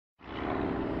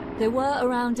There were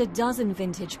around a dozen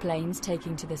vintage planes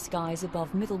taking to the skies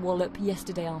above Middle Wallop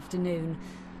yesterday afternoon,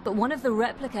 but one of the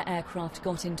replica aircraft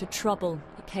got into trouble.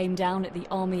 It came down at the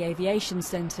Army Aviation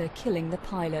Centre, killing the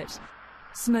pilot.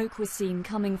 Smoke was seen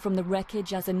coming from the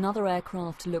wreckage as another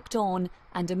aircraft looked on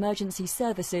and emergency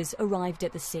services arrived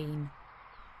at the scene.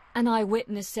 An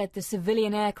eyewitness said the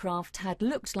civilian aircraft had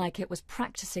looked like it was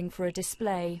practicing for a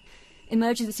display.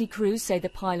 Emergency crews say the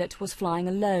pilot was flying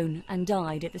alone and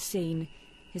died at the scene.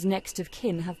 His next of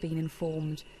kin have been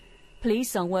informed.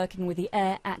 Police are working with the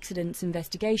Air Accidents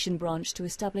Investigation Branch to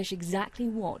establish exactly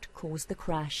what caused the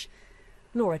crash.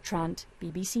 Laura Trant,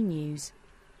 BBC News.